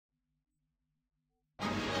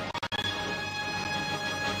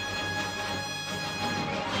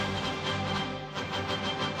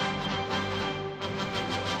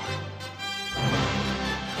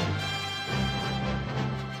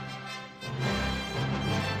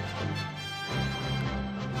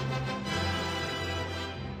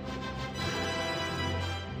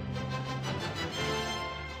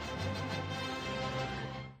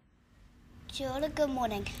Kia ora, good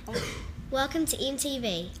morning. Welcome to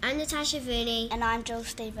MTV. I'm Natasha Verney. And I'm Jill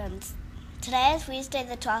Stevens. Today is Wednesday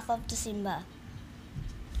the 12th of December.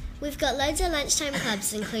 We've got loads of lunchtime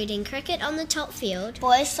clubs including cricket on the top field,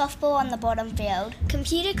 Boys softball on the bottom field,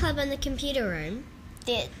 computer club in the computer room,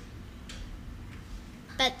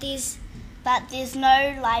 but there's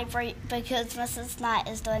no library because Mrs. Knight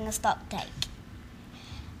is doing a stock take.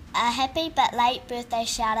 A happy but late birthday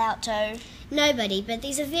shout out to nobody, but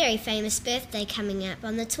there's a very famous birthday coming up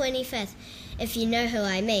on the 25th. If you know who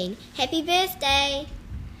I mean, happy birthday!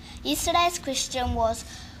 Yesterday's question was,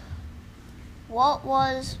 what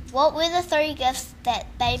were the three gifts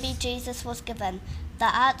that baby Jesus was given?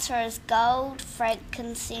 The answer is gold,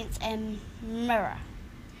 frankincense and myrrh.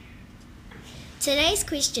 Today's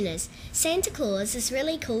question is, Santa Claus is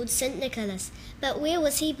really called St. Nicholas, but where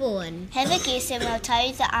was he born? Have a guess and we'll tell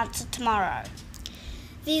you the answer tomorrow.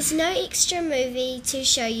 There's no extra movie to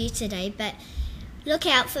show you today, but look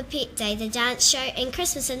out for Pet Day, the dance show, and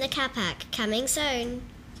Christmas in the car park, coming soon.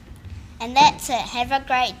 And that's it. Have a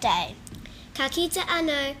great day. Ka kite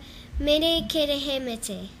anō, mere kere he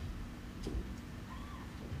mete.